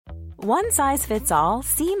One size fits all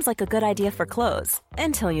seems like a good idea for clothes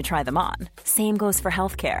until you try them on. Same goes for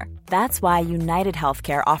healthcare. That's why United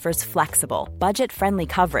Healthcare offers flexible, budget-friendly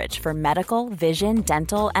coverage for medical, vision,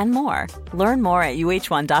 dental, and more. Learn more at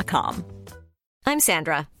uh1.com. I'm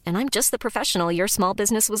Sandra, and I'm just the professional your small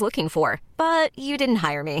business was looking for. But you didn't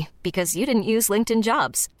hire me because you didn't use LinkedIn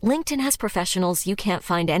Jobs. LinkedIn has professionals you can't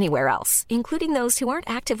find anywhere else, including those who aren't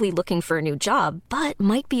actively looking for a new job, but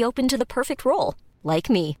might be open to the perfect role, like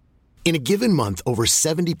me. In a given month, over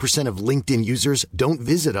 70% of LinkedIn users don't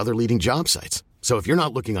visit other leading job sites. So if you're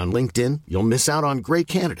not looking on LinkedIn, you'll miss out on great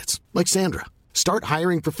candidates like Sandra. Start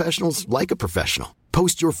hiring professionals like a professional.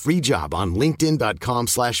 Post your free job on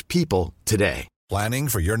linkedin.com/people today. Planning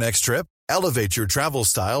for your next trip? Elevate your travel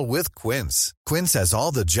style with Quince. Quince has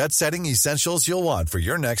all the jet-setting essentials you'll want for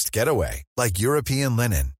your next getaway, like European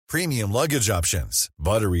linen, premium luggage options,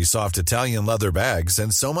 buttery soft Italian leather bags,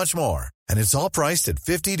 and so much more. And it's all priced at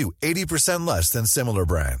 50 to 80% less than similar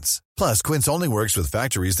brands. Plus, Quince only works with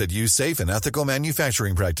factories that use safe and ethical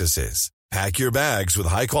manufacturing practices. Pack your bags with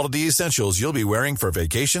high-quality essentials you'll be wearing for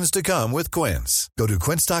vacations to come with Quince. Go to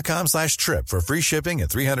quince.com/trip for free shipping and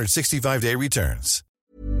 365-day returns.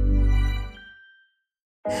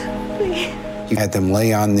 You had them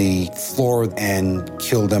lay on the floor and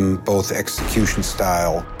killed them both execution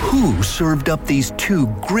style. Who served up these two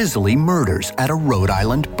grisly murders at a Rhode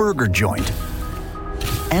Island burger joint?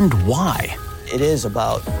 And why? It is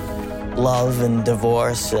about love and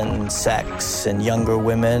divorce and sex and younger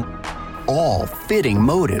women. All fitting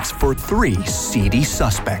motives for three seedy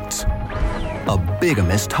suspects. A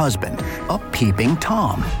bigamist husband, a peeping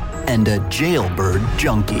Tom, and a jailbird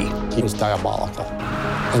junkie. He was diabolical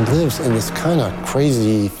and lives in this kind of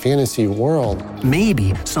crazy fantasy world.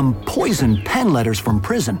 Maybe some poisoned pen letters from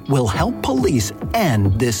prison will help police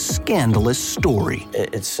end this scandalous story.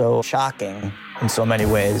 It's so shocking in so many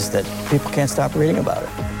ways that people can't stop reading about it.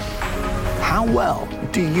 How well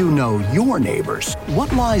do you know your neighbors?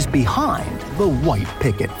 What lies behind the white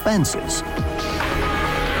picket fences?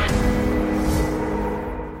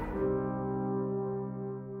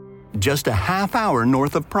 Just a half hour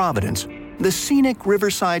north of Providence, the scenic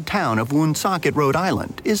riverside town of Woonsocket, Rhode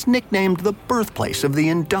Island, is nicknamed the birthplace of the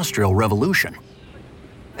Industrial Revolution.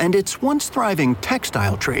 And its once thriving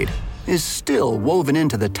textile trade is still woven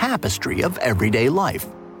into the tapestry of everyday life.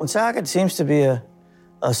 Woonsocket seems to be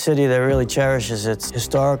a city that really cherishes its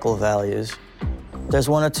historical values. There's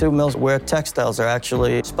one or two mills where textiles are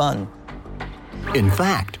actually spun. In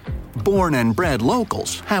fact, born and bred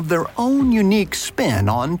locals have their own unique spin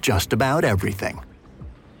on just about everything.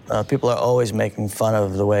 People are always making fun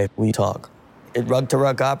of the way we talk.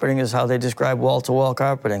 Rug-to-rug carpeting is how they describe wall-to-wall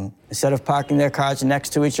carpeting. Instead of parking their cars next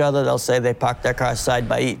to each other, they'll say they park their cars side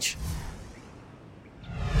by each.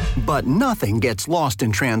 But nothing gets lost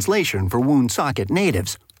in translation for Woonsocket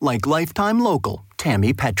natives, like lifetime local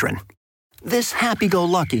Tammy Petrin. This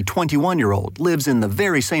happy-go-lucky 21-year-old lives in the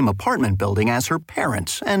very same apartment building as her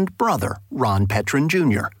parents and brother, Ron Petrin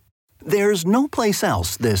Jr. There's no place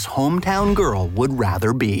else this hometown girl would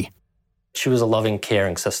rather be. She was a loving,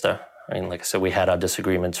 caring sister. I mean, like I said, we had our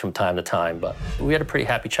disagreements from time to time, but we had a pretty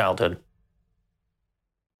happy childhood.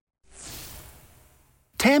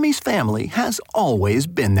 Tammy's family has always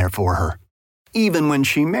been there for her, even when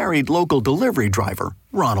she married local delivery driver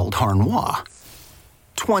Ronald Harnois.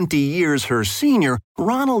 20 years her senior,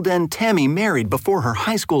 Ronald and Tammy married before her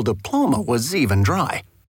high school diploma was even dry.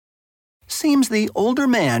 Seems the older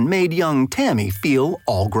man made young Tammy feel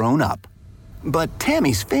all grown up. But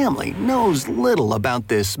Tammy's family knows little about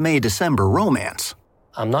this May-December romance.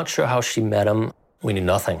 I'm not sure how she met him. We knew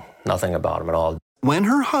nothing about him at all. When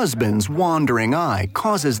her husband's wandering eye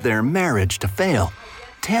causes their marriage to fail,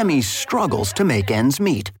 Tammy struggles to make ends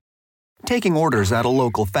meet, taking orders at a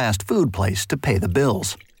local fast food place to pay the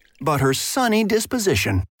bills. But her sunny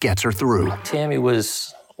disposition gets her through. Tammy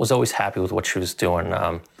was always happy with what she was doing.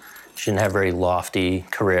 She didn't have very lofty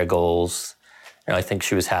career goals. I think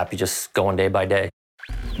she was happy just going day by day.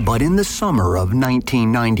 But in the summer of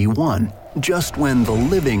 1991, just when the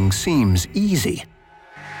living seems easy,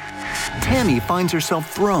 Tammy finds herself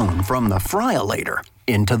thrown from the fryolator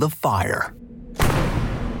into the fire.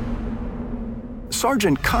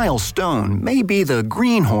 Sergeant Kyle Stone may be the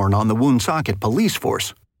greenhorn on the Woonsocket police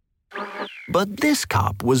force, but this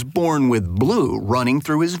cop was born with blue running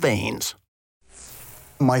through his veins.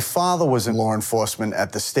 My father was in law enforcement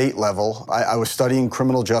at the state level. I was studying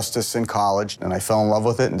criminal justice in college, and I fell in love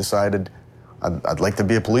with it and decided I'd like to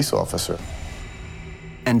be a police officer.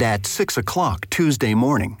 And at 6 o'clock Tuesday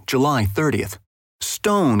morning, July 30th,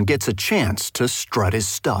 Stone gets a chance to strut his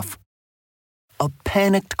stuff. a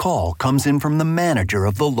panicked call comes in from the manager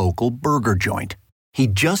of the local burger joint. He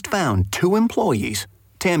just found 2 employees,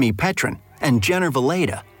 Tammy Petrin and Jenner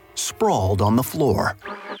Valeda, sprawled on the floor.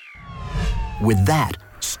 With that,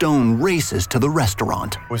 Stone races to the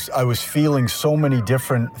restaurant. I was feeling so many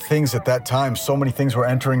different things at that time. So many things were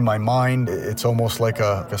entering my mind. It's almost like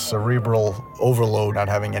a cerebral overload, not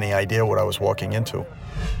having any idea what I was walking into.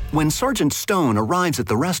 When Sergeant Stone arrives at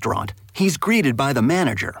the restaurant, he's greeted by the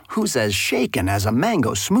manager, who's as shaken as a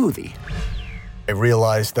mango smoothie. I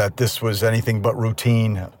realized that this was anything but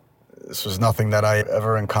routine. This was nothing that I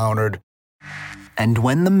ever encountered. And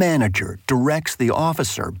when the manager directs the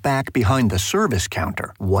officer back behind the service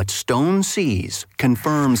counter, what Stone sees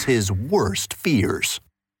confirms his worst fears.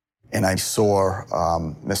 And I saw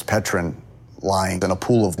Miss Petrin lying in a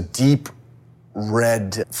pool of deep,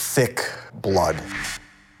 red, thick blood.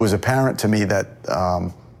 It was apparent to me that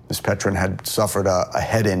Miss Petrin had suffered a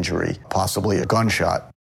head injury, possibly a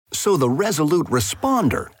gunshot. So the resolute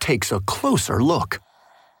responder takes a closer look.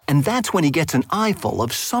 And that's when he gets an eyeful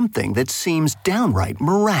of something that seems downright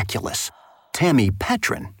miraculous. Tammy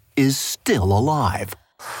Petrin is still alive.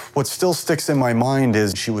 What still sticks in my mind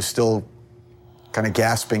is she was still kind of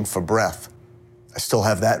gasping for breath. I still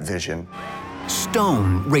have that vision.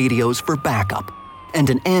 Stone radios for backup and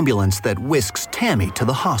an ambulance that whisks Tammy to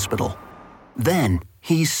the hospital. Then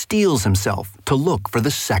he steels himself to look for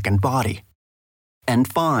the second body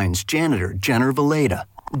and finds janitor Jenner Valeda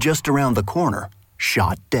just around the corner,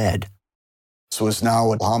 shot dead. This was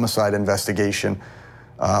now a homicide investigation.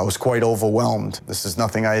 I was quite overwhelmed. This is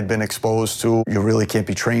nothing I had been exposed to. You really can't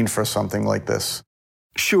be trained for something like this.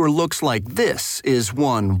 Sure looks like this is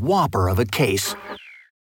one whopper of a case.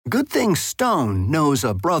 Good thing Stone knows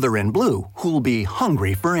a brother in blue who'll be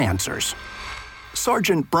hungry for answers.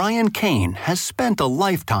 Sergeant Brian Kane has spent a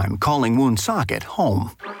lifetime calling Woonsocket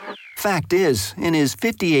home. Fact is, in his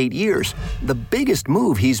 58 years, the biggest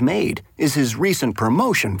move he's made is his recent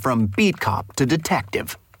promotion from beat cop to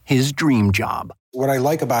detective, his dream job. What I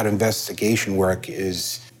like about investigation work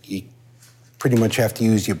is you pretty much have to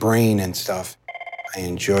use your brain and stuff. I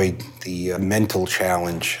enjoyed the mental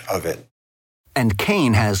challenge of it. And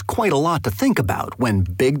Kane has quite a lot to think about when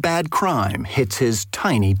big bad crime hits his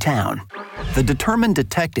tiny town. The determined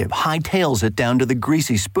detective hightails it down to the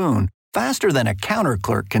Greasy Spoon faster than a counter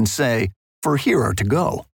clerk can say, "For hero to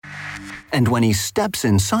go." And when he steps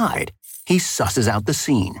inside, he susses out the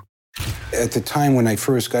scene. At the time when I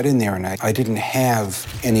first got in there, and I didn't have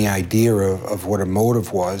any idea of what a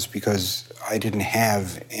motive was because I didn't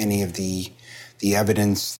have any of the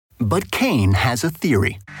evidence. But Kane has a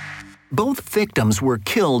theory. Both victims were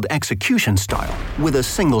killed execution style, with a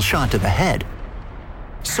single shot to the head.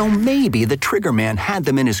 So maybe the triggerman had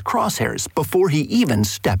them in his crosshairs before he even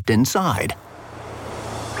stepped inside.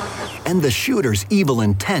 And the shooter's evil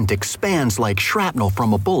intent expands like shrapnel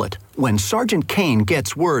from a bullet when Sergeant Kane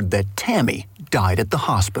gets word that Tammy died at the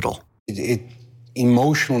hospital. It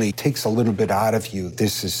emotionally takes a little bit out of you.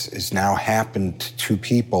 This has now happened to 2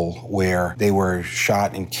 people where they were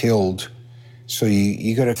shot and killed. So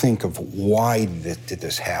you got to think of why did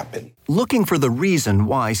this happen. Looking for the reason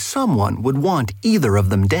why someone would want either of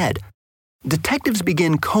them dead, detectives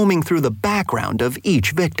begin combing through the background of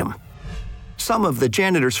each victim. Some of the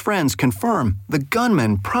janitor's friends confirm the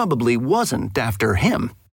gunman probably wasn't after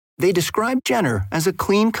him. They describe Jenner as a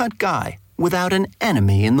clean-cut guy without an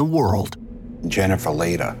enemy in the world. Jennifer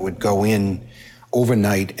Valeda would go in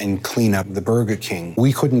overnight and clean up the Burger King.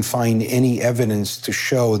 We couldn't find any evidence to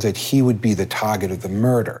show that he would be the target of the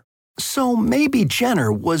murder. So maybe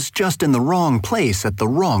Jenner was just in the wrong place at the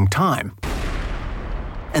wrong time.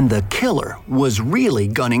 And the killer was really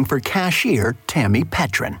gunning for cashier Tammy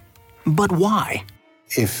Petrin. But why?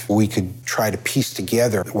 If we could try to piece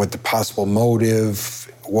together what the possible motive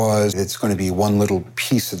was, it's going to be one little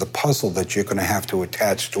piece of the puzzle that you're going to have to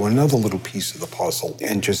attach to another little piece of the puzzle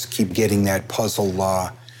and just keep getting that puzzle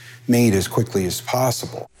made as quickly as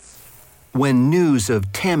possible. When news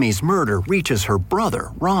of Tammy's murder reaches her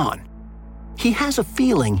brother, Ron, he has a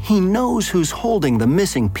feeling he knows who's holding the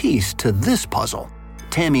missing piece to this puzzle.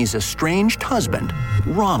 Tammy's estranged husband,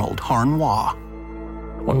 Ronald Harnois.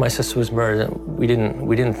 When my sister was murdered, we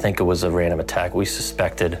didn't think it was a random attack. We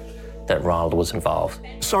suspected that Ronald was involved.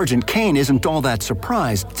 Sergeant Kane isn't all that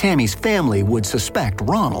surprised Tammy's family would suspect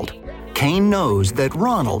Ronald. Kane knows that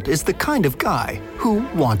Ronald is the kind of guy who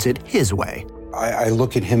wants it his way. I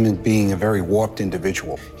look at him as being a very warped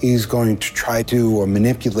individual. He's going to try to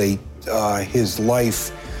manipulate his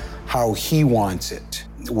life how he wants it,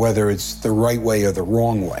 whether it's the right way or the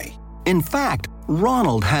wrong way. In fact,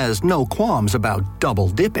 Ronald has no qualms about double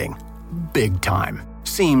dipping. Big time.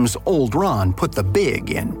 Seems old Ron put the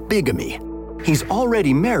big in bigamy. He's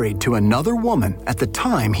already married to another woman at the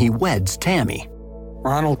time he weds Tammy.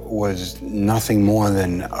 Ronald was nothing more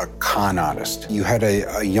than a con artist. You had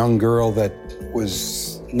a young girl that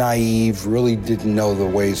was naive, really didn't know the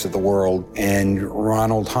ways of the world, and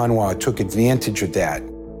Ronald Hanwha took advantage of that.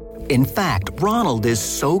 In fact, Ronald is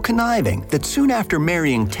so conniving that soon after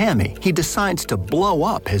marrying Tammy, he decides to blow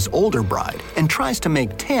up his older bride and tries to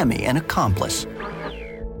make Tammy an accomplice.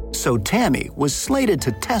 So Tammy was slated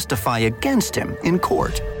to testify against him in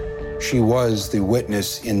court. She was the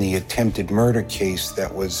witness in the attempted murder case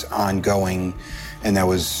that was ongoing and that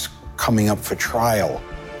was coming up for trial.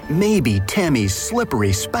 Maybe Tammy's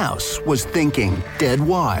slippery spouse was thinking dead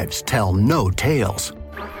wives tell no tales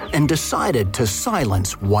and decided to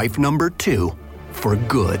silence wife number 2 for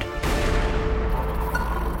good.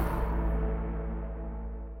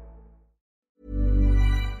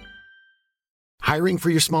 Hiring for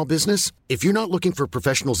your small business? If you're not looking for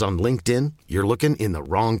professionals on LinkedIn, you're looking in the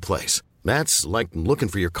wrong place. That's like looking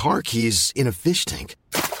for your car keys in a fish tank.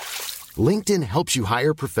 LinkedIn helps you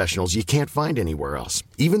hire professionals you can't find anywhere else,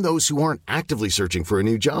 even those who aren't actively searching for a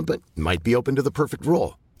new job but might be open to the perfect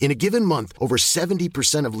role. In a given month, over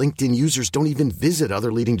 70% of LinkedIn users don't even visit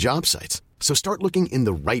other leading job sites. So start looking in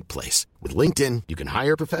the right place. With LinkedIn, you can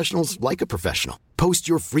hire professionals like a professional. Post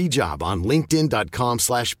your free job on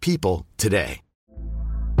linkedin.com/people today.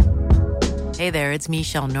 Hey there, it's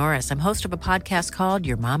Michelle Norris. I'm host of a podcast called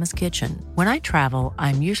Your Mama's Kitchen. When I travel,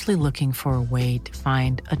 I'm usually looking for a way to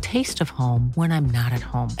find a taste of home when I'm not at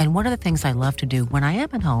home. And one of the things I love to do when I am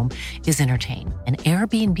at home is entertain. And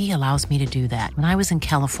Airbnb allows me to do that. When I was in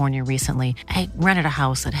California recently, I rented a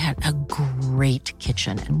house that had a great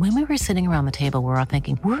kitchen. And when we were sitting around the table, we're all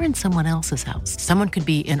thinking, we're in someone else's house. Someone could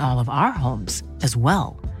be in all of our homes as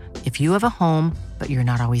well. If you have a home, but you're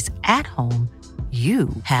not always at home, you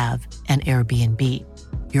have an Airbnb.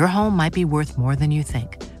 Your home might be worth more than you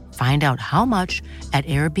think. Find out how much at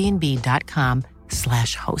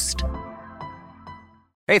airbnb.com/host.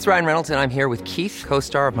 Hey, it's Ryan Reynolds, and I'm here with Keith,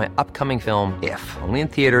 co-star of my upcoming film, If, only in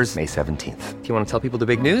theaters May 17th. Do you want to tell people the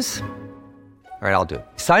big news? All right, I'll do it.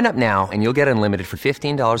 Sign up now and you'll get unlimited for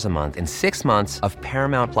 $15 a month and 6 months of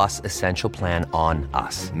Paramount Plus Essential Plan on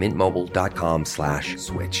us.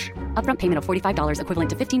 MintMobile.com/switch. Upfront payment of $45 equivalent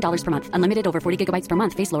to $15 per month. Unlimited over 40 gigabytes per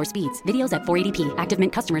month. Face lower speeds. Videos at 480p. Active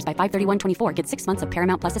Mint customers by 531.24 get 6 months of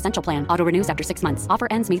Paramount Plus Essential Plan. Auto renews after 6 months. Offer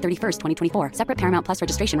ends May 31st, 2024. Separate Paramount Plus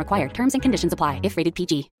registration required. Terms and conditions apply if rated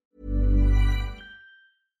PG.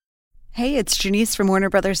 Hey, it's Janice from Warner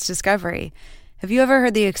Brothers Discovery. Have you ever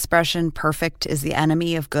heard the expression, perfect is the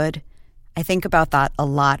enemy of good? I think about that a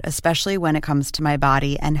lot, especially when it comes to my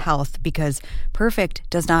body and health, because perfect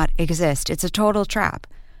does not exist. It's a total trap.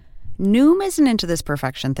 Noom isn't into this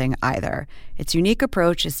perfection thing either. Its unique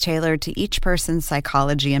approach is tailored to each person's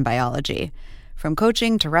psychology and biology. From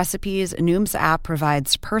coaching to recipes, Noom's app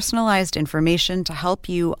provides personalized information to help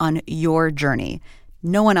you on your journey,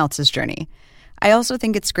 no one else's journey. I also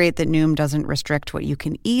think it's great that Noom doesn't restrict what you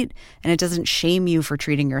can eat, and it doesn't shame you for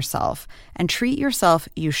treating yourself. And treat yourself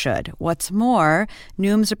you should. What's more,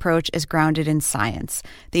 Noom's approach is grounded in science.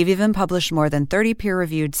 They've even published more than 30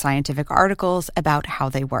 peer-reviewed scientific articles about how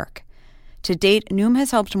they work. To date, Noom has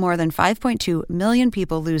helped more than 5.2 million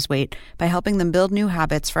people lose weight by helping them build new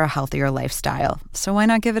habits for a healthier lifestyle. So why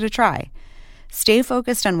not give it a try? Stay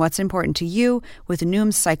focused on what's important to you with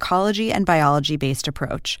Noom's psychology and biology-based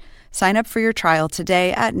approach. Sign up for your trial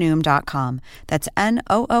today at Noom.com. That's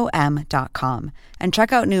Noom.com. And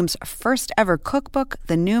check out Noom's first ever cookbook,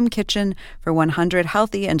 The Noom Kitchen, for 100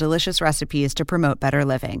 healthy and delicious recipes to promote better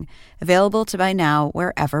living. Available to buy now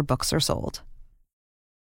wherever books are sold.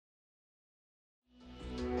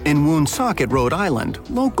 In Woonsocket, Rhode Island,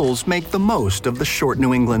 locals make the most of the short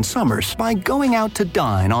New England summers by going out to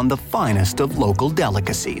dine on the finest of local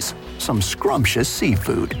delicacies, some scrumptious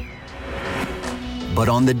seafood. But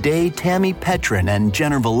on the day Tammy Petrin and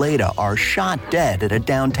Jenner Valeda are shot dead at a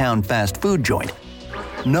downtown fast food joint,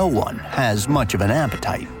 no one has much of an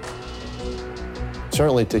appetite.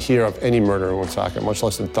 Certainly to hear of any murder in Woonsocket, much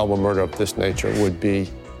less a double murder of this nature, would be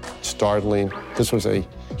startling. This was a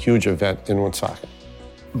huge event in Woonsocket.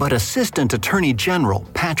 But Assistant Attorney General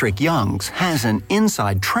Patrick Youngs has an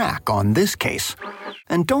inside track on this case.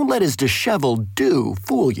 And don't let his disheveled do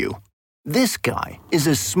fool you. This guy is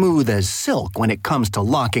as smooth as silk when it comes to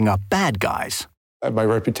locking up bad guys. My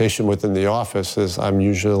reputation within the office is I'm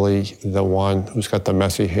usually the one who's got the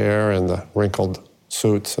messy hair and the wrinkled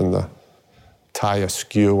suits and the tie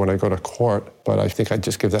askew when I go to court, but I think I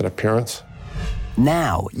just give that appearance.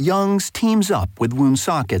 Now, Youngs teams up with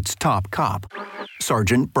Woonsocket's top cop,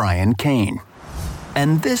 Sergeant Brian Kane.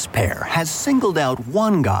 And this pair has singled out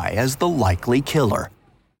one guy as the likely killer,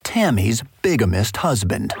 Tammy's bigamist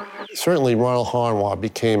husband. Certainly, Ronald Harnwell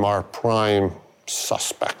became our prime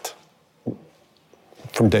suspect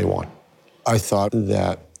from day one. I thought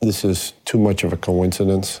that this is too much of a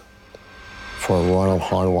coincidence for Ronald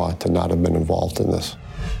Harnwell to not have been involved in this.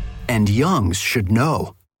 And Youngs should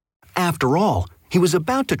know. After all, he was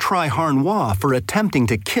about to try Harnwell for attempting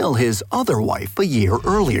to kill his other wife a year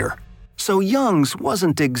earlier. So Youngs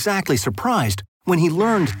wasn't exactly surprised when he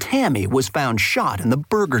learned Tammy was found shot in the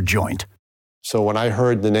burger joint. So when I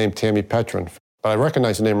heard the name Tammy Petrin, but I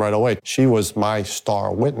recognized the name right away, she was my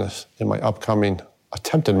star witness in my upcoming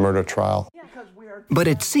attempted murder trial. But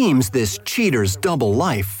it seems this cheater's double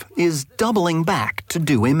life is doubling back to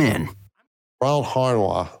do him in. Ronald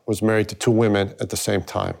Harnwell was married to two women at the same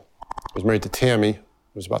time. He was married to Tammy, who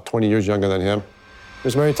was about 20 years younger than him. He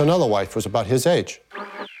was married to another wife who was about his age.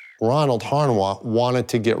 Ronald Harnwell wanted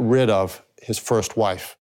to get rid of his first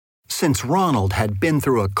wife. Since Ronald had been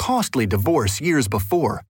through a costly divorce years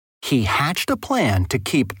before, he hatched a plan to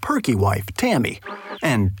keep perky wife Tammy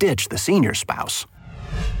and ditch the senior spouse.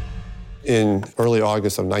 In early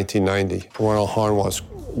August of 1990, Ronald Harnwell's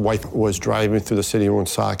wife was driving through the city of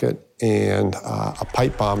Woonsocket, and a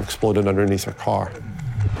pipe bomb exploded underneath her car.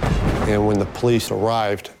 And when the police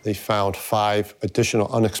arrived, they found 5 additional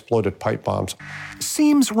unexploded pipe bombs.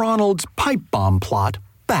 Seems Ronald's pipe bomb plot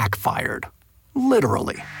backfired,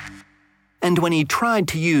 literally. And when he tried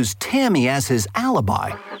to use Tammy as his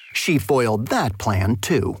alibi, she foiled that plan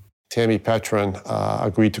too. Tammy Petrin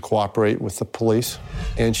agreed to cooperate with the police,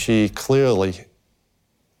 and she clearly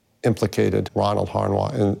implicated Ronald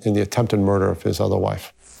Harnwell in the attempted murder of his other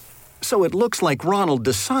wife. So it looks like Ronald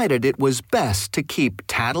decided it was best to keep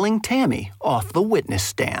tattling Tammy off the witness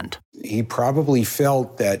stand. He probably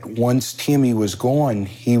felt that once Tammy was gone,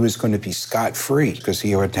 he was going to be scot-free because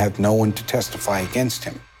he would have no one to testify against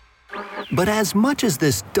him. But as much as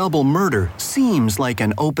this double murder seems like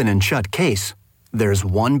an open and shut case, there's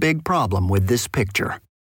one big problem with this picture.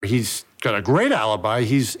 He's got a great alibi.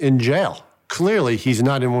 He's in jail. Clearly, he's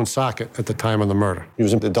not in Woonsocket at the time of the murder. He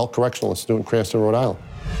was in the Adult Correctional Institute in Cranston, Rhode Island.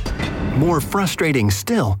 More frustrating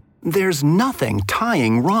still, there's nothing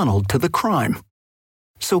tying Ronald to the crime.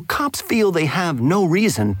 So cops feel they have no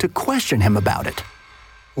reason to question him about it.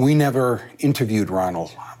 We never interviewed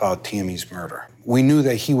Ronald about Tammy's murder. We knew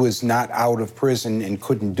that he was not out of prison and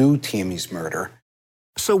couldn't do Tammy's murder.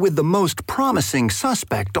 So with the most promising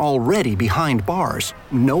suspect already behind bars,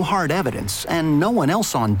 no hard evidence, and no one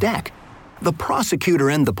else on deck, the prosecutor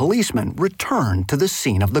and the policeman returned to the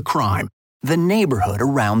scene of the crime, the neighborhood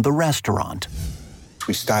around the restaurant.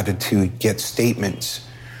 We started to get statements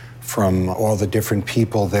from all the different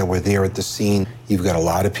people that were there at the scene. You've got a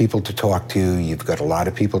lot of people to talk to. You've got a lot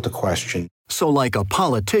of people to question. So like a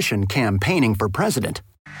politician campaigning for president,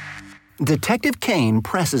 Detective Kane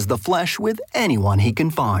presses the flesh with anyone he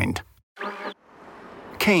can find.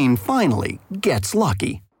 Kane finally gets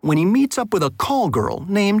lucky when he meets up with a call girl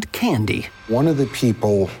named Candy. One of the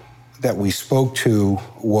people that we spoke to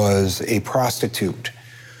was a prostitute,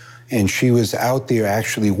 and she was out there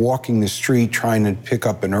actually walking the street trying to pick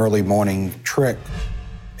up an early morning trick.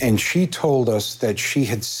 And she told us that she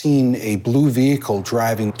had seen a blue vehicle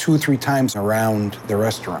driving 2 or 3 times around the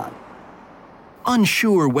restaurant.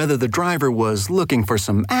 Unsure whether the driver was looking for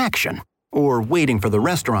some action or waiting for the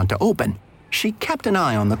restaurant to open, she kept an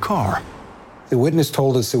eye on the car. The witness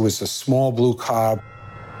told us it was a small blue car.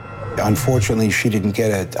 Unfortunately, she didn't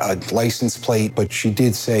get a license plate, but she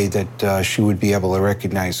did say that she would be able to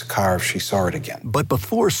recognize the car if she saw it again. But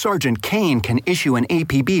before Sergeant Kane can issue an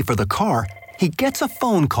APB for the car, he gets a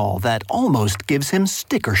phone call that almost gives him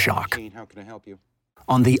sticker shock. How can I help you?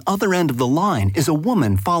 On the other end of the line is a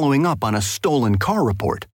woman following up on a stolen car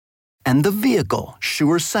report. And the vehicle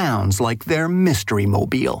sure sounds like their mystery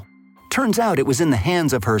mobile. Turns out it was in the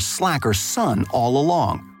hands of her slacker son all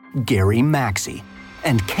along, Gary Maxey.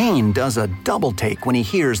 And Kane does a double take when he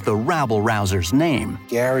hears the rabble-rouser's name.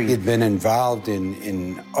 Gary had been involved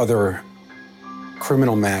in other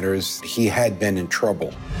criminal matters. He had been in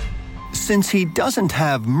trouble. Since he doesn't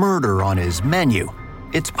have murder on his menu,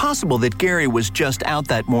 it's possible that Gary was just out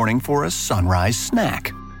that morning for a sunrise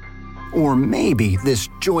snack. Or maybe this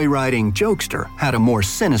joyriding jokester had a more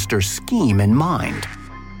sinister scheme in mind.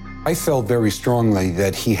 I felt very strongly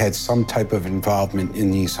that he had some type of involvement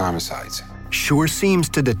in these homicides. Sure seems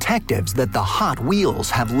to detectives that the hot wheels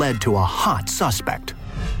have led to a hot suspect.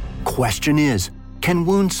 Question is, can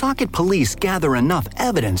Woonsocket police gather enough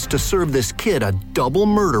evidence to serve this kid a double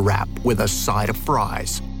murder rap with a side of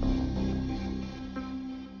fries?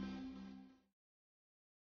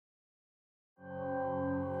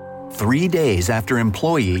 3 days after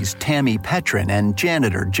employees Tammy Petrin and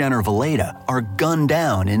janitor Jenner Valeda are gunned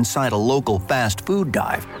down inside a local fast food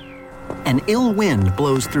dive, an ill wind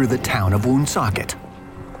blows through the town of Woonsocket.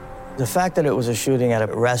 The fact that it was a shooting at a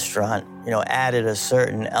restaurant, added a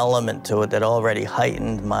certain element to it that already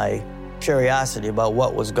heightened my curiosity about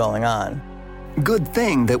what was going on. Good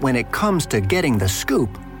thing that when it comes to getting the scoop,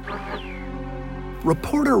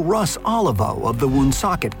 reporter Russ Olivo of the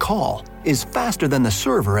Woonsocket Call is faster than the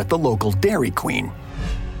server at the local Dairy Queen.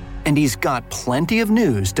 And he's got plenty of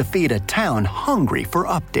news to feed a town hungry for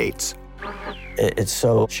updates. It's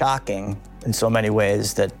so shocking in so many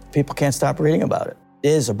ways that people can't stop reading about it. It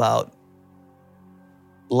is about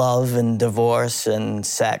love and divorce and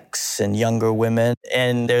sex and younger women,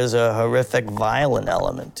 and there's a horrific violent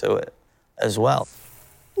element to it as well.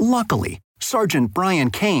 Luckily, Sergeant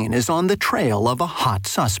Brian Kane is on the trail of a hot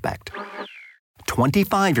suspect.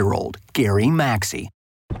 25-year-old Gary Maxey.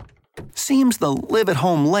 Seems the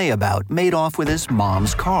live-at-home layabout made off with his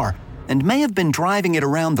mom's car and may have been driving it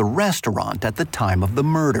around the restaurant at the time of the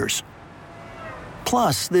murders.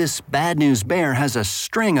 Plus, this bad news bear has a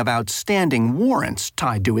string of outstanding warrants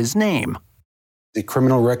tied to his name. The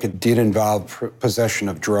criminal record did involve possession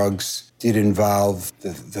of drugs, did involve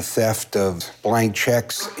the theft of blank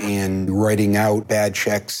checks and writing out bad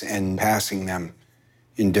checks and passing them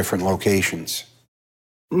in different locations.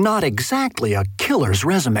 Not exactly a killer's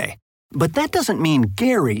resume, but that doesn't mean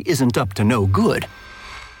Gary isn't up to no good,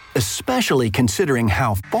 especially considering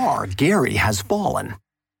how far Gary has fallen.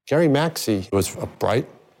 Gary Maxey was a bright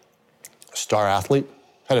star athlete,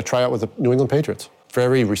 had a tryout with the New England Patriots.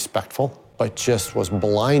 Very respectful, but just was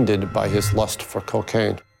blinded by his lust for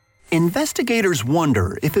cocaine. Investigators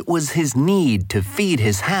wonder if it was his need to feed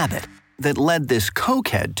his habit that led this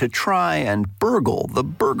cokehead to try and burgle the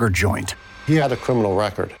burger joint. He had a criminal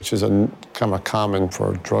record, which is kind of common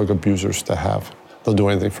for drug abusers to have. They'll do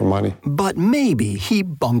anything for money. But maybe he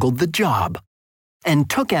bungled the job and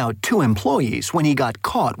took out 2 employees when he got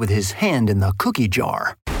caught with his hand in the cookie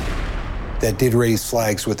jar. That did raise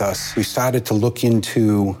flags with us. We started to look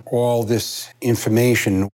into all this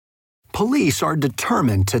information. Police are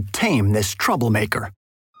determined to tame this troublemaker.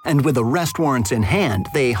 And with arrest warrants in hand,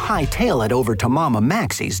 they hightail it over to Mama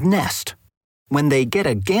Maxey's nest. When they get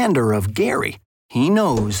a gander of Gary, he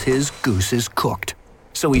knows his goose is cooked.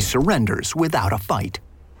 So he surrenders without a fight,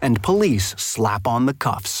 and police slap on the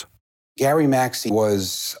cuffs. Gary Maxey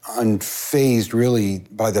was unfazed, really,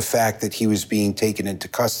 by the fact that he was being taken into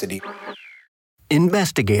custody.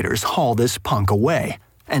 Investigators haul this punk away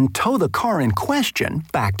and tow the car in question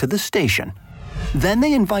back to the station. Then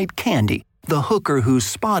they invite Candy, the hooker who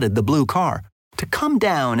spotted the blue car, to come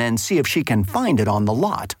down and see if she can find it on the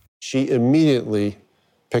lot. She immediately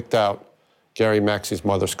picked out Gary Maxey's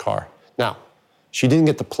mother's car. Now, she didn't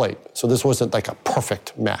get the plate, so this wasn't like a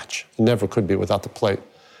perfect match. It never could be without the plate.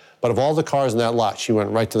 But of all the cars in that lot, she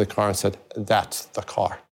went right to the car and said, "That's the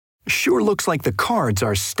car." Sure looks like the cards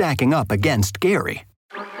are stacking up against Gary.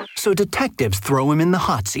 So detectives throw him in the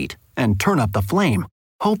hot seat and turn up the flame,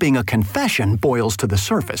 hoping a confession boils to the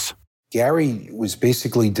surface. Gary was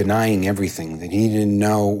basically denying everything, that he didn't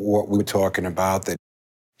know what we were talking about, that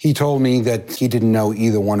he told me that he didn't know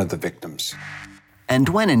either one of the victims. And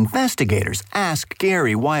when investigators ask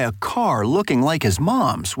Gary why a car looking like his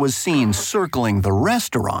mom's was seen circling the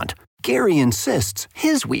restaurant, Gary insists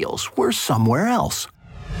his wheels were somewhere else.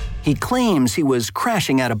 He claims he was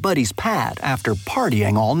crashing at a buddy's pad after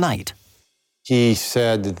partying all night. He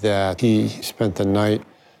said that he spent the night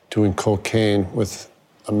doing cocaine with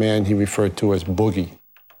a man he referred to as Boogie.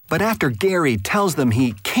 But after Gary tells them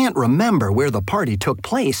he can't remember where the party took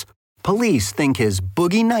place, police think his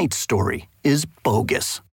Boogie Nights story is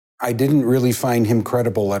bogus. I didn't really find him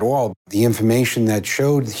credible at all. The information that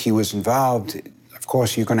showed he was involved, of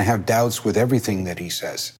course, you're going to have doubts with everything that he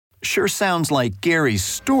says. Sure sounds like Gary's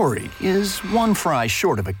story is one fry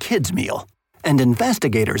short of a kid's meal, and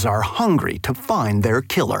investigators are hungry to find their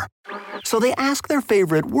killer. So they ask their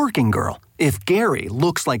favorite working girl if Gary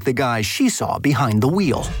looks like the guy she saw behind the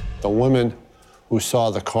wheel. The woman who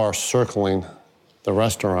saw the car circling the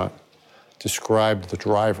restaurant described the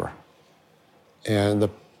driver, and the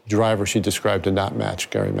driver she described did not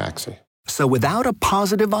match Gary Maxey. So without a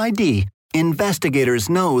positive ID, investigators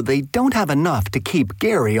know they don't have enough to keep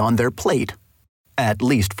Gary on their plate, at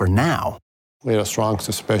least for now. We had a strong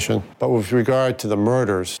suspicion, but with regard to the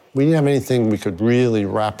murders, we didn't have anything we could really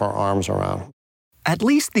wrap our arms around. At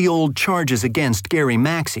least the old charges against Gary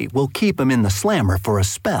Maxey will keep him in the slammer for a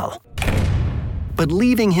spell. But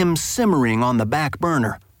leaving him simmering on the back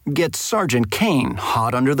burner gets Sergeant Kane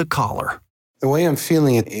hot under the collar. The way I'm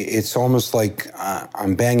feeling it, it's almost like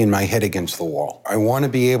I'm banging my head against the wall. I want to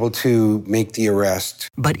be able to make the arrest.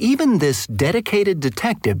 But even this dedicated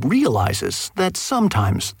detective realizes that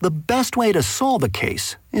sometimes the best way to solve a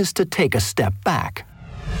case is to take a step back.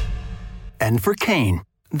 And for Kane,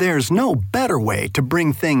 there's no better way to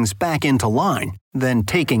bring things back into line than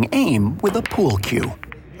taking aim with a pool cue.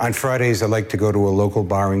 On Fridays, I like to go to a local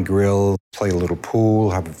bar and grill, play a little pool,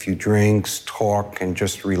 have a few drinks, talk, and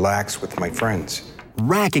just relax with my friends.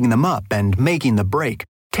 Racking them up and making the break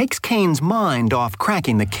takes Kane's mind off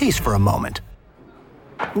cracking the case for a moment,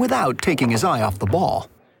 without taking his eye off the ball.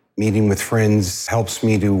 Meeting with friends helps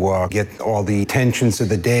me to get all the tensions of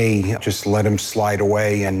the day, just let them slide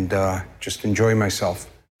away and just enjoy myself.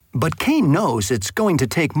 But Kane knows it's going to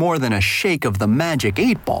take more than a shake of the magic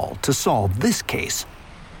 8-ball to solve this case.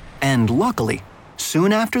 And luckily,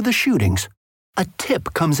 soon after the shootings, a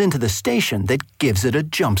tip comes into the station that gives it a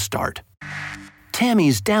jump start.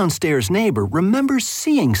 Tammy's downstairs neighbor remembers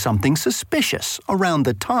seeing something suspicious around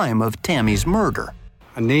the time of Tammy's murder.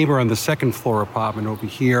 A neighbor on the second floor apartment over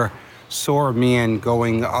here saw a man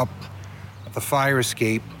going up the fire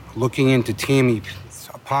escape, looking into Tammy's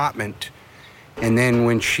apartment. And then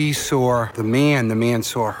when she saw the man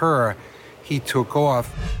saw her, he took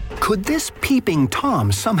off. Could this peeping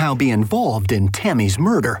Tom somehow be involved in Tammy's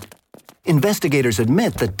murder? Investigators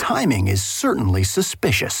admit the timing is certainly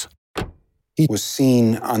suspicious. He was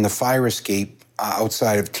seen on the fire escape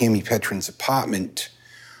outside of Tammy Petrin's apartment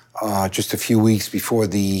just a few weeks before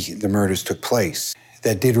the murders took place.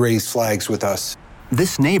 That did raise flags with us.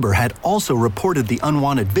 This neighbor had also reported the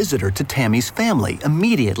unwanted visitor to Tammy's family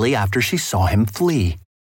immediately after she saw him flee.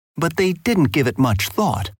 But they didn't give it much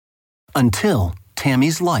thought until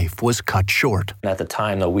Tammy's life was cut short. At the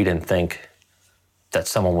time, though, we didn't think that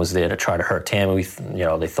someone was there to try to hurt Tammy.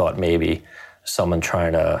 They thought maybe someone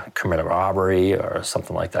trying to commit a robbery or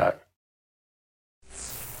something like that.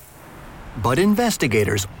 But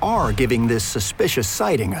investigators are giving this suspicious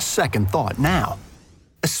sighting a second thought now,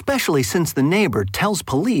 especially since the neighbor tells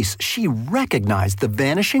police she recognized the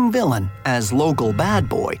vanishing villain as local bad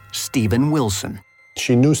boy Steven Wilson.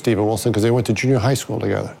 She knew Steven Wilson because they went to junior high school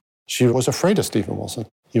together. She was afraid of Steven Wilson.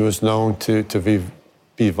 He was known to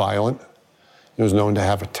be violent. He was known to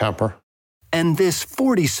have a temper. And this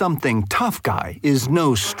 40-something tough guy is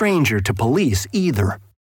no stranger to police either.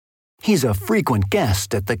 He's a frequent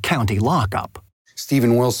guest at the county lockup.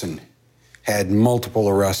 Steven Wilson had multiple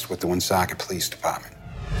arrests with the Woonsocket Police Department.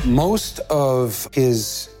 Most of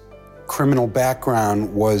his criminal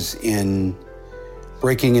background was in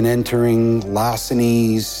breaking and entering,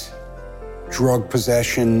 larcenies, drug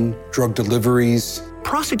possession, drug deliveries.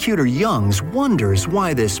 Prosecutor Youngs wonders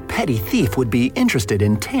why this petty thief would be interested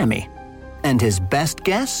in Tammy. And his best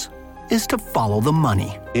guess is to follow the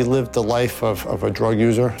money. He lived the life of a drug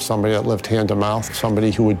user, somebody that lived hand to mouth,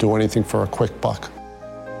 somebody who would do anything for a quick buck.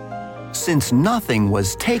 Since nothing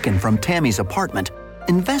was taken from Tammy's apartment,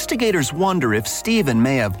 investigators wonder if Steven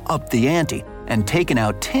may have upped the ante and taken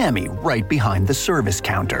out Tammy right behind the service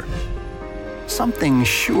counter. Something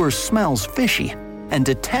sure smells fishy, and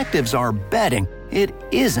detectives are betting it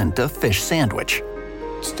isn't a fish sandwich.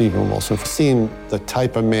 Steven Wilson seemed the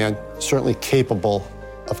type of man certainly capable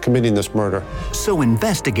of committing this murder. So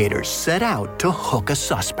investigators set out to hook a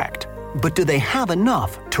suspect. But do they have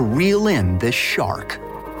enough to reel in this shark?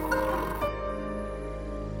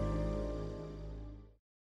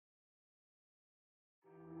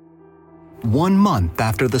 One month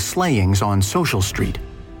after the slayings on Social Street,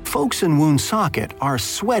 folks in Woonsocket are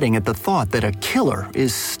sweating at the thought that a killer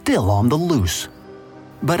is still on the loose.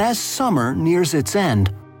 But as summer nears its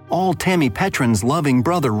end, all Tammy Petrin's loving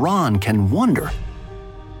brother Ron can wonder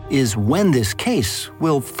is when this case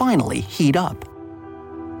will finally heat up.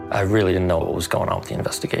 I really didn't know what was going on with the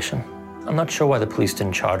investigation. I'm not sure why the police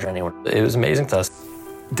didn't charge anyone. It was amazing to us.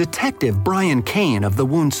 Detective Brian Kane of the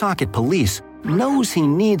Woonsocket Police knows he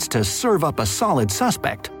needs to serve up a solid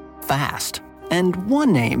suspect fast. And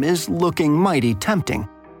one name is looking mighty tempting: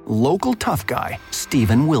 local tough guy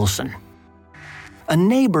Steven Wilson. A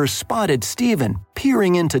neighbor spotted Steven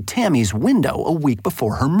peering into Tammy's window a week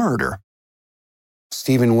before her murder.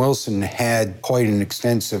 Steven Wilson had quite an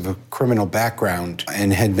extensive criminal background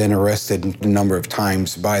and had been arrested a number of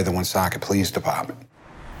times by the Woonsocket Police Department.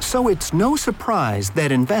 So it's no surprise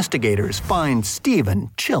that investigators find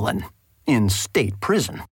Steven chillin' in state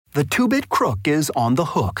prison. The two-bit crook is on the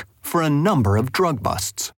hook for a number of drug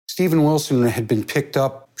busts. Steven Wilson had been picked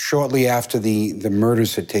up shortly after the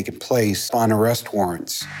murders had taken place on arrest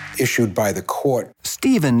warrants issued by the court.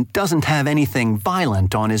 Steven doesn't have anything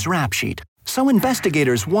violent on his rap sheet, So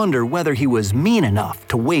investigators wonder whether he was mean enough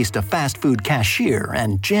to waste a fast food cashier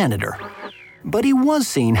and janitor. But he was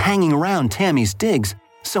seen hanging around Tammy's digs,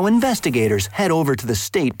 so investigators head over to the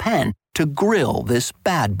state pen to grill this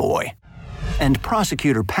bad boy. And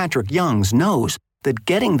prosecutor Patrick Youngs knows that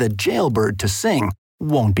getting the jailbird to sing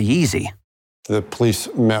won't be easy. The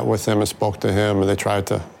police met with him and spoke to him, and they tried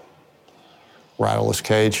to rattle his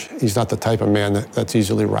cage. He's not the type of man that's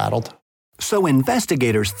easily rattled. So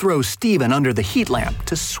investigators throw Stephen under the heat lamp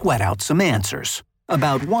to sweat out some answers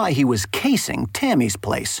about why he was casing Tammy's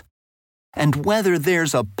place and whether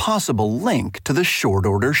there's a possible link to the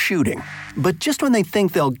short-order shooting. But just when they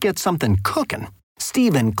think they'll get something cooking,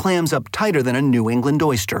 Stephen clams up tighter than a New England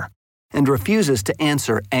oyster and refuses to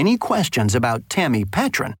answer any questions about Tammy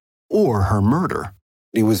Petrin or her murder.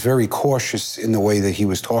 He was very cautious in the way that he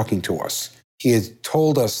was talking to us. He had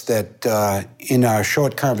told us that in our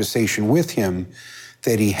short conversation with him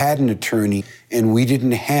that he had an attorney and we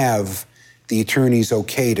didn't have the attorney's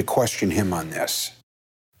okay to question him on this.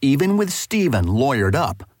 Even with Stephen lawyered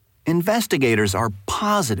up, investigators are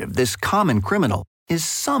positive this common criminal is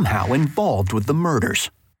somehow involved with the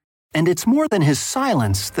murders. And it's more than his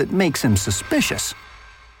silence that makes him suspicious.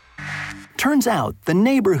 Turns out the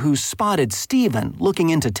neighbor who spotted Stephen looking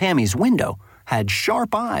into Tammy's window had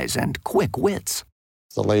sharp eyes and quick wits.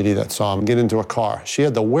 The lady that saw him get into a car, she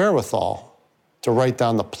had the wherewithal to write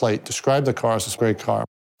down the plate, describe the car as a gray car.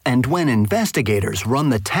 And when investigators run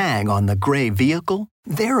the tag on the gray vehicle,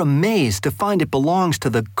 they're amazed to find it belongs to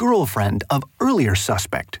the girlfriend of earlier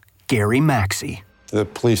suspect, Gary Maxey. The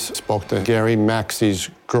police spoke to Gary Maxey's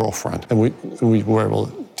girlfriend, and we were able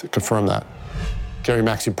to confirm that. Gary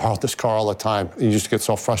Maxey borrowed this car all the time. He used to get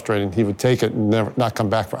so frustrated. He would take it and not come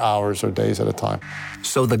back for hours or days at a time.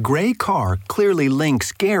 So the gray car clearly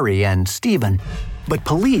links Gary and Stephen, but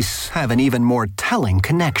police have an even more telling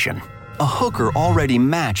connection. A hooker already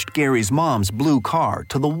matched Gary's mom's blue car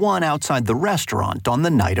to the one outside the restaurant on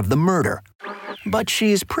the night of the murder. But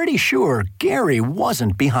she's pretty sure Gary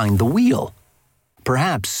wasn't behind the wheel.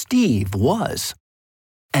 Perhaps Steve was.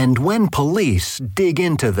 And when police dig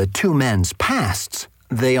into the two men's pasts,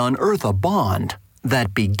 they unearth a bond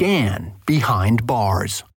that began behind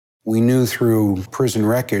bars. We knew through prison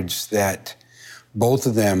records that both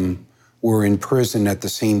of them were in prison at the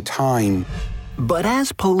same time. But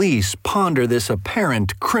as police ponder this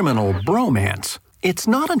apparent criminal bromance, it's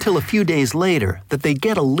not until a few days later that they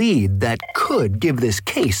get a lead that could give this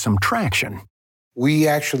case some traction. We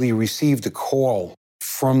actually received a call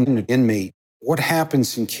from an inmate. What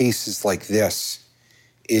happens in cases like this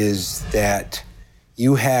is that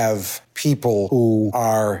you have people who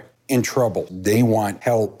are in trouble. They want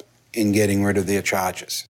help in getting rid of their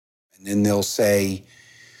charges. And then they'll say,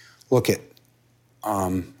 look,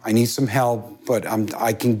 I need some help, but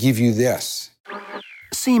I can give you this.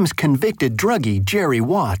 Seems convicted druggie Jerry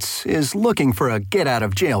Watts is looking for a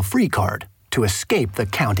get-out-of-jail-free card to escape the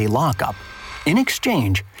county lockup. In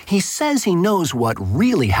exchange, he says he knows what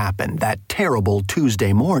really happened that terrible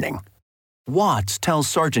Tuesday morning. Watts tells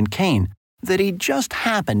Sergeant Kane that he just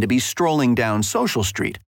happened to be strolling down Social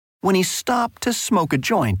Street when he stopped to smoke a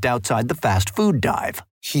joint outside the fast food dive.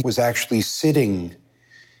 He was actually sitting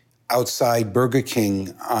outside Burger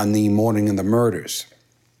King on the morning of the murders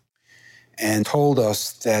and told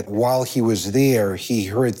us that while he was there, he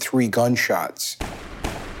heard 3 gunshots.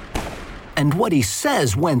 And what he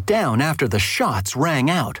says went down after the shots rang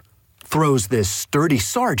out throws this sturdy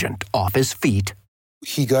sergeant off his feet.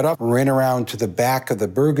 He got up, ran around to the back of the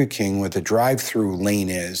Burger King where the drive-through lane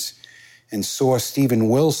is, and saw Stephen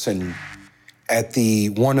Wilson at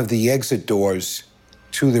one of the exit doors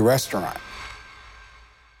to the restaurant.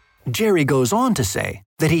 Jerry goes on to say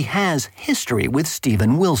that he has history with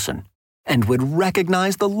Stephen Wilson and would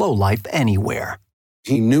recognize the lowlife anywhere.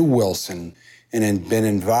 He knew Wilson and had been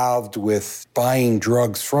involved with buying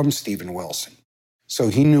drugs from Stephen Wilson. So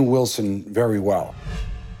he knew Wilson very well.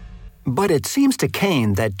 But it seems to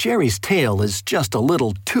Kane that Jerry's tale is just a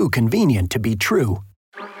little too convenient to be true.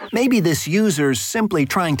 Maybe this user's simply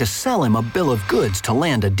trying to sell him a bill of goods to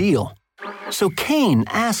land a deal. So Kane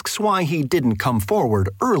asks why he didn't come forward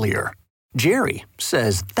earlier. Jerry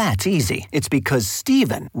says that's easy. It's because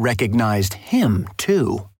Stephen recognized him,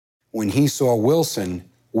 too. When he saw Wilson,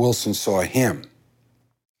 Wilson saw him.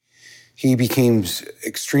 He became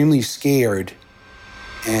extremely scared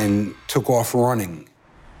and took off running.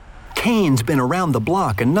 Kane's been around the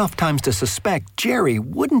block enough times to suspect Jerry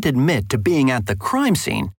wouldn't admit to being at the crime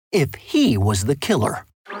scene if he was the killer.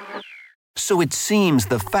 So it seems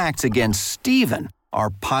the facts against Stephen are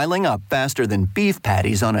piling up faster than beef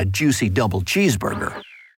patties on a juicy double cheeseburger.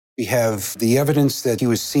 We have the evidence that he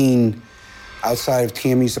was seen outside of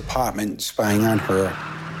Tammy's apartment spying on her.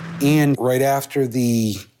 And right after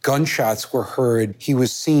the gunshots were heard, he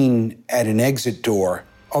was seen at an exit door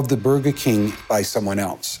of the Burger King by someone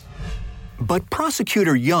else. But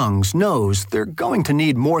Prosecutor Youngs knows they're going to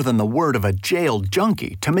need more than the word of a jailed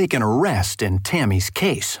junkie to make an arrest in Tammy's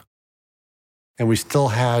case. And we still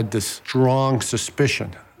had this strong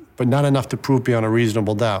suspicion, but not enough to prove beyond a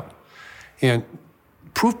reasonable doubt. And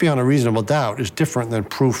proof beyond a reasonable doubt is different than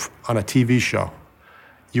proof on a TV show.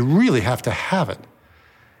 You really have to have it.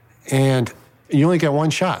 And you only get one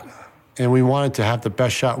shot. And we wanted to have the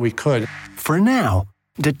best shot we could. For now,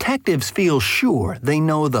 detectives feel sure they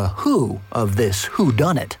know the who of this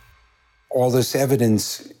whodunit. All this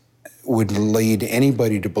evidence would lead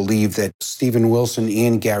anybody to believe that Steven Wilson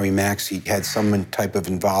and Gary Maxey had some type of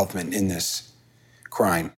involvement in this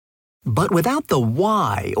crime. But without the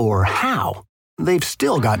why or how, they've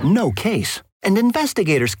still got no case. And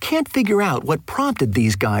investigators can't figure out what prompted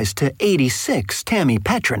these guys to 86 Tammy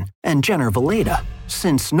Petrin and Jenner Valeda.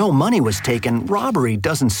 Since no money was taken, robbery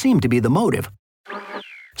doesn't seem to be the motive.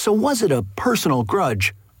 So was it a personal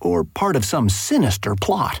grudge or part of some sinister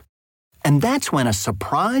plot? And that's when a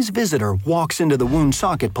surprise visitor walks into the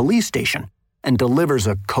Woonsocket police station and delivers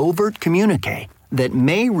a covert communique that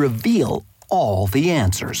may reveal all the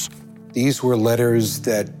answers. These were letters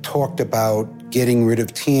that talked about getting rid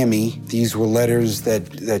of Tammy. These were letters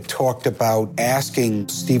that talked about asking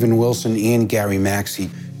Steven Wilson and Gary Maxey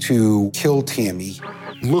to kill Tammy.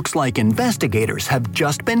 Looks like investigators have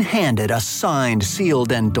just been handed a signed,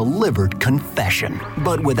 sealed, and delivered confession.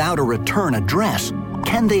 But without a return address,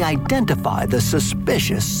 can they identify the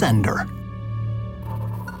suspicious sender?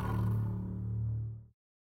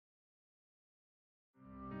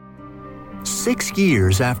 Six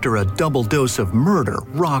years after a double dose of murder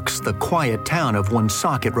rocks the quiet town of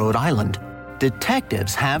Woonsocket, Rhode Island,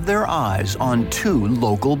 detectives have their eyes on two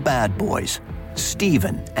local bad boys,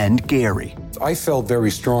 Steven and Gary. I felt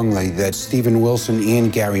very strongly that Steven Wilson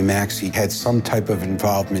and Gary Maxey had some type of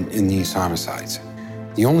involvement in these homicides.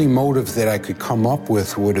 The only motive that I could come up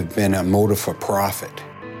with would have been a motive for profit.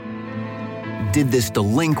 Did this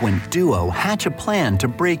delinquent duo hatch a plan to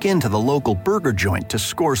break into the local burger joint to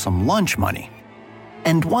score some lunch money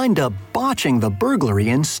and wind up botching the burglary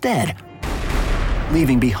instead,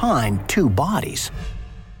 leaving behind two bodies?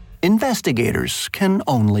 Investigators can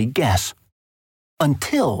only guess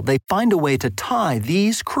until they find a way to tie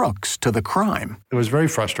these crooks to the crime. It was very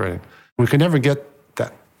frustrating. We could never get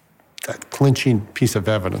that clinching piece of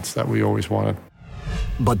evidence that we always wanted.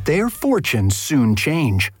 But their fortunes soon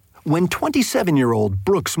change when 27-year-old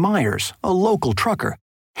Brooks Myers, a local trucker,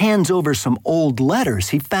 hands over some old letters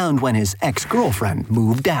he found when his ex-girlfriend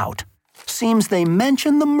moved out. Seems they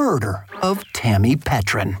mention the murder of Tammy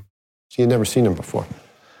Petrin. He had never seen him before.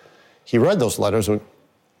 He read those letters and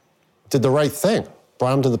did the right thing,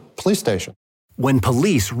 brought him to the police station. When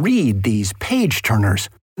police read these page-turners,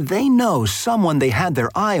 they know someone they had their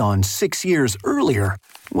eye on 6 years earlier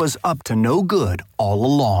was up to no good all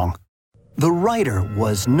along. The writer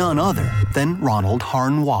was none other than Ronald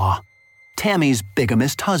Harnois, Tammy's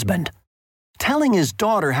bigamist husband, telling his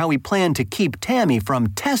daughter how he planned to keep Tammy from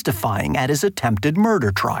testifying at his attempted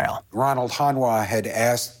murder trial. Ronald Harnois had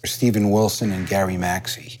asked Steven Wilson and Gary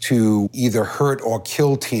Maxey to either hurt or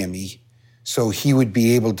kill Tammy so he would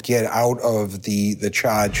be able to get out of the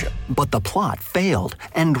charge. But the plot failed,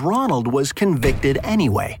 and Ronald was convicted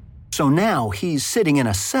anyway. So now he's sitting in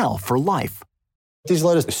a cell for life. These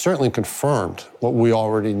letters certainly confirmed what we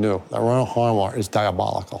already knew, that Ronald Harnois is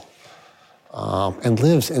diabolical and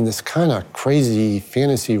lives in this kind of crazy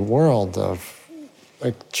fantasy world of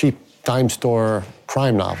like cheap dime store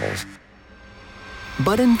crime novels.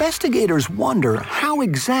 But investigators wonder how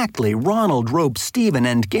exactly Ronald roped Steven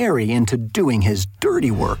and Gary into doing his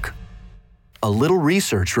dirty work. A little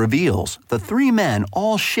research reveals the three men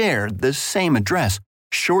all shared the same address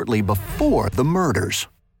shortly before the murders.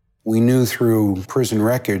 We knew through prison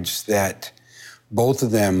records that both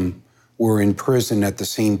of them were in prison at the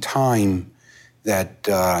same time that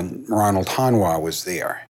Ronald Harnois was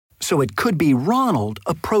there. So it could be Ronald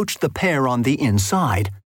approached the pair on the inside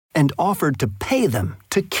and offered to pay them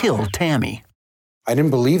to kill Tammy. I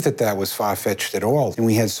didn't believe that was far-fetched at all. And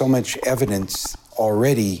we had so much evidence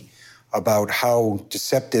already about how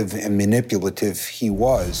deceptive and manipulative he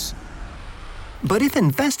was. But if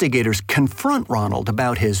investigators confront Ronald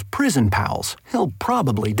about his prison pals, he'll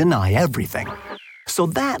probably deny everything. So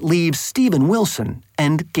that leaves Steven Wilson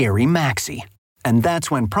and Gary Maxey. And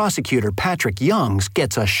that's when prosecutor Patrick Youngs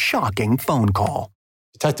gets a shocking phone call.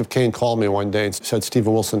 Detective Kane called me one day and said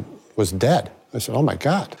Steven Wilson was dead. I said, oh my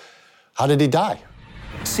God, how did he die?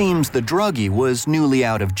 Seems the druggie was newly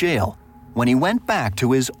out of jail when he went back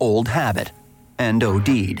to his old habit and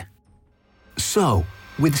OD'd. So,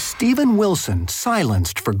 with Steven Wilson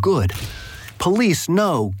silenced for good, police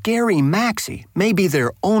know Gary Maxey may be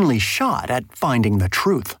their only shot at finding the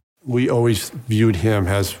truth. We always viewed him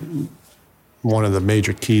as one of the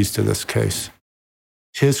major keys to this case.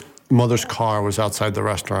 His mother's car was outside the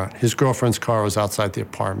restaurant. His girlfriend's car was outside the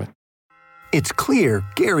apartment. It's clear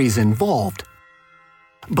Gary's involved.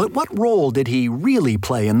 But what role did he really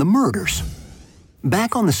play in the murders?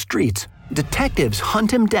 Back on the streets, detectives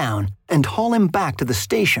hunt him down and haul him back to the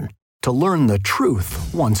station to learn the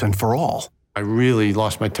truth once and for all. I really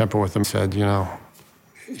lost my temper with him. Said, you know,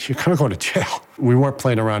 you're going to go to jail. We weren't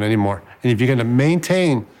playing around anymore. And if you're going to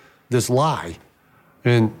maintain this lie,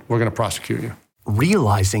 then we're going to prosecute you.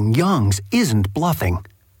 Realizing Youngs isn't bluffing,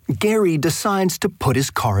 Gary decides to put his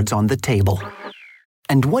cards on the table.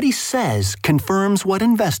 And what he says confirms what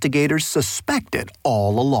investigators suspected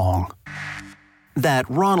all along. That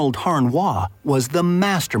Ronald Harnois was the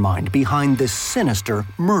mastermind behind this sinister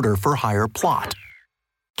murder-for-hire plot.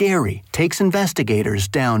 Gary takes investigators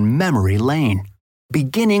down memory lane,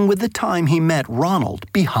 beginning with the time he met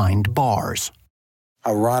Ronald behind bars.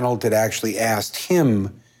 Ronald had actually asked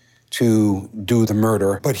him to do the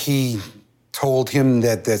murder, but he told him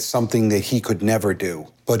that that's something that he could never do.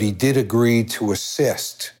 But he did agree to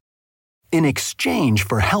assist. In exchange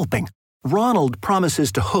for helping, Ronald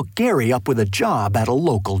promises to hook Gary up with a job at a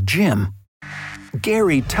local gym.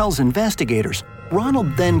 Gary tells investigators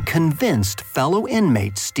Ronald then convinced fellow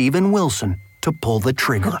inmate Steven Wilson to pull the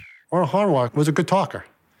trigger. Ronald Harnois was a good talker.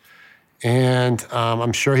 And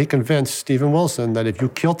I'm sure he convinced Steven Wilson that if you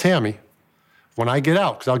kill Tammy, when I get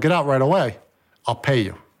out, because I'll get out right away, I'll pay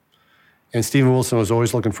you. And Steven Wilson was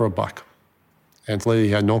always looking for a buck. And he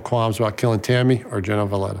had no qualms about killing Tammy or Jenna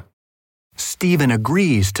Valletta. Steven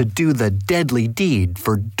agrees to do the deadly deed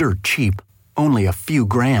for dirt cheap, only a few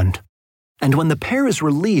grand. And when the pair is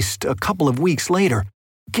released a couple of weeks later,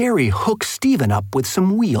 Gary hooks Steven up with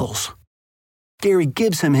some wheels. Gary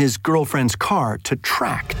gives him his girlfriend's car to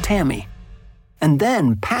track Tammy, and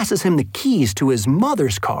then passes him the keys to his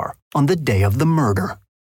mother's car on the day of the murder.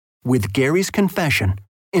 With Gary's confession,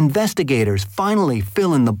 investigators finally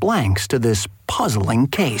fill in the blanks to this puzzling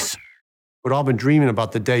case. We'd all been dreaming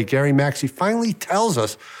about the day Gary Maxey finally tells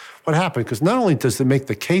us what happened, because not only does it make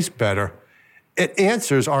the case better, it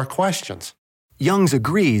answers our questions. Youngs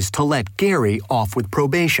agrees to let Gary off with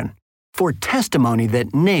probation for testimony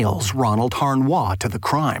that nails Ronald Harnois to the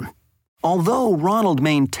crime. Although Ronald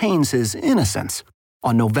maintains his innocence,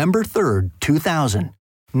 on November 3, 2000,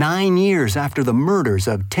 9 years after the murders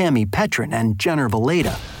of Tammy Petrin and Jenna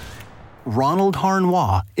Valletta, Ronald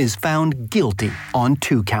Harnois is found guilty on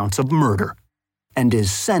 2 counts of murder and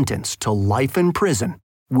is sentenced to life in prison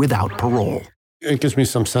without parole. It gives me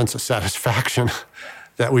some sense of satisfaction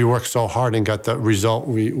that we worked so hard and got the result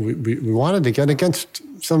we wanted to get against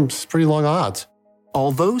some pretty long odds.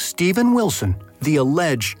 Although Steven Wilson, the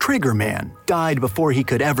alleged trigger man, died before he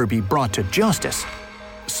could ever be brought to justice,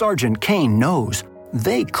 Sergeant Kane knows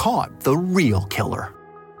they caught the real killer.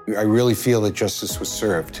 I really feel that justice was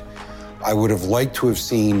served. I would have liked to have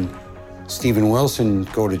seen Steven Wilson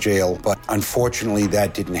go to jail, but unfortunately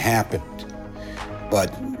that didn't happen.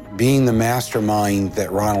 But being the mastermind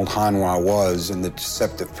that Ronald Harnois was and the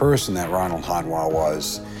deceptive person that Ronald Harnois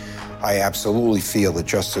was, I absolutely feel that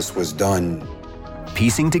justice was done.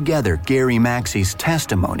 Piecing together Gary Maxey's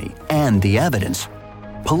testimony and the evidence,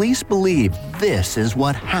 police believe this is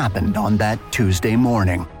what happened on that Tuesday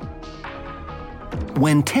morning.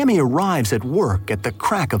 When Tammy arrives at work at the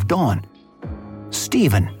crack of dawn,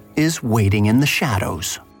 Steven is waiting in the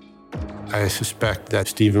shadows. I suspect that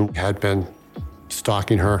Steven had been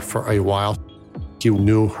stalking her for a while. He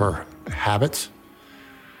knew her habits.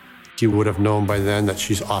 He would have known by then that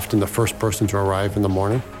she's often the first person to arrive in the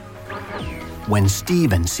morning. When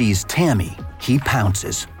Steven sees Tammy, he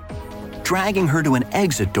pounces, dragging her to an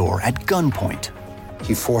exit door at gunpoint.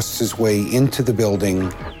 He forced his way into the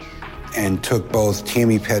building and took both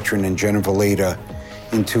Tammy Petrin and Jenna Valletta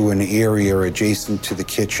into an area adjacent to the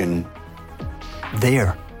kitchen.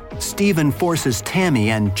 There, Steven forces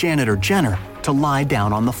Tammy and janitor Jenner to lie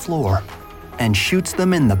down on the floor and shoots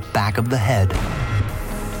them in the back of the head.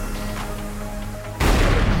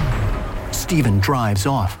 Steven drives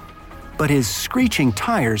off, but his screeching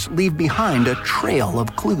tires leave behind a trail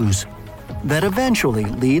of clues that eventually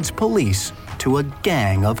leads police to a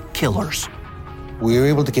gang of killers. We were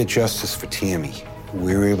able to get justice for Tammy.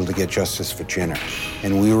 We were able to get justice for Jenna.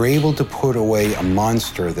 And we were able to put away a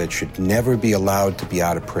monster that should never be allowed to be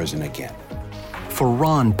out of prison again. For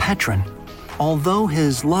Ron Petrin, Although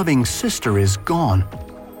his loving sister is gone,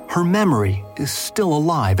 her memory is still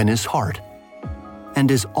alive in his heart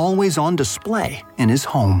and is always on display in his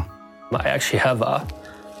home. I actually have a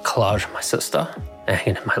collage of my sister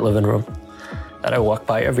hanging in my living room that I walk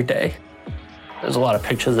by every day. There's a lot of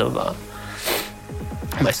pictures of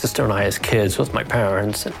my sister and I as kids with my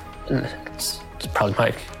parents, and it's probably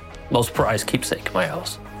my most prized keepsake in my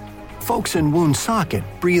house. Folks in Woonsocket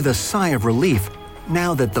breathe a sigh of relief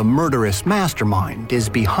now that the murderous mastermind is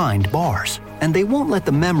behind bars, and they won't let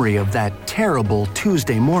the memory of that terrible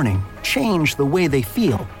Tuesday morning change the way they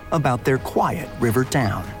feel about their quiet river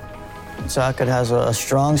town. Woonsocket has a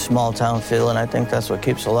strong small town feel, and I think that's what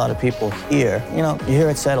keeps a lot of people here. You know, you hear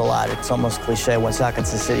it said a lot, it's almost cliche,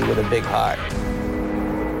 Woonsocket's a city with a big heart.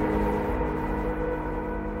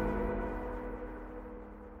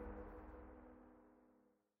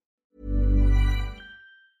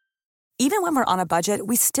 Even when we're on a budget,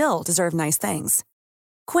 we still deserve nice things.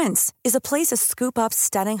 Quince is a place to scoop up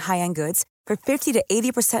stunning high-end goods for 50 to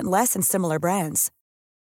 80% less than similar brands.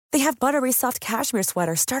 They have buttery soft cashmere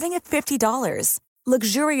sweaters starting at $50,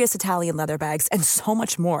 luxurious Italian leather bags, and so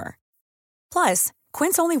much more. Plus,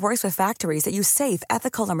 Quince only works with factories that use safe,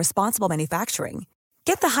 ethical, and responsible manufacturing.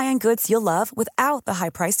 Get the high-end goods you'll love without the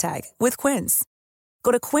high price tag with Quince.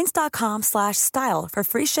 Go to quince.com/style for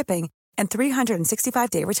free shipping and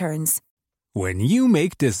 365-day returns. When you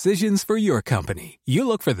make decisions for your company, you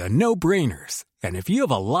look for the no-brainers. And if you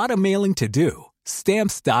have a lot of mailing to do,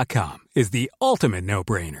 Stamps.com is the ultimate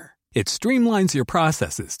no-brainer. It streamlines your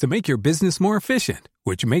processes to make your business more efficient,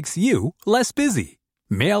 which makes you less busy.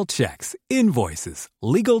 Mail checks, invoices,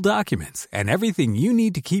 legal documents, and everything you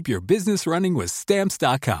need to keep your business running with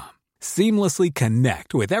Stamps.com. Seamlessly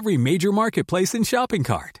connect with every major marketplace and shopping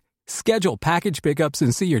cart. Schedule package pickups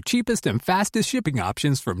and see your cheapest and fastest shipping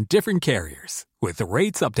options from different carriers, with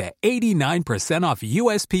rates up to 89% off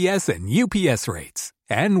USPS and UPS rates.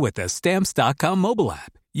 And with the Stamps.com mobile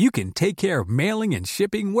app, you can take care of mailing and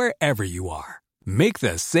shipping wherever you are. Make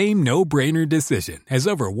the same no-brainer decision as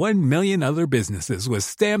over 1 million other businesses with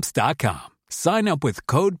Stamps.com. Sign up with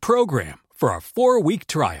code PROGRAM for a 4-week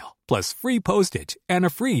trial, plus free postage and a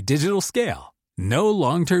free digital scale. No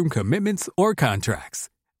long-term commitments or contracts.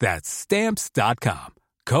 That's Stamps.com.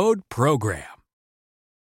 Code PROGRAM.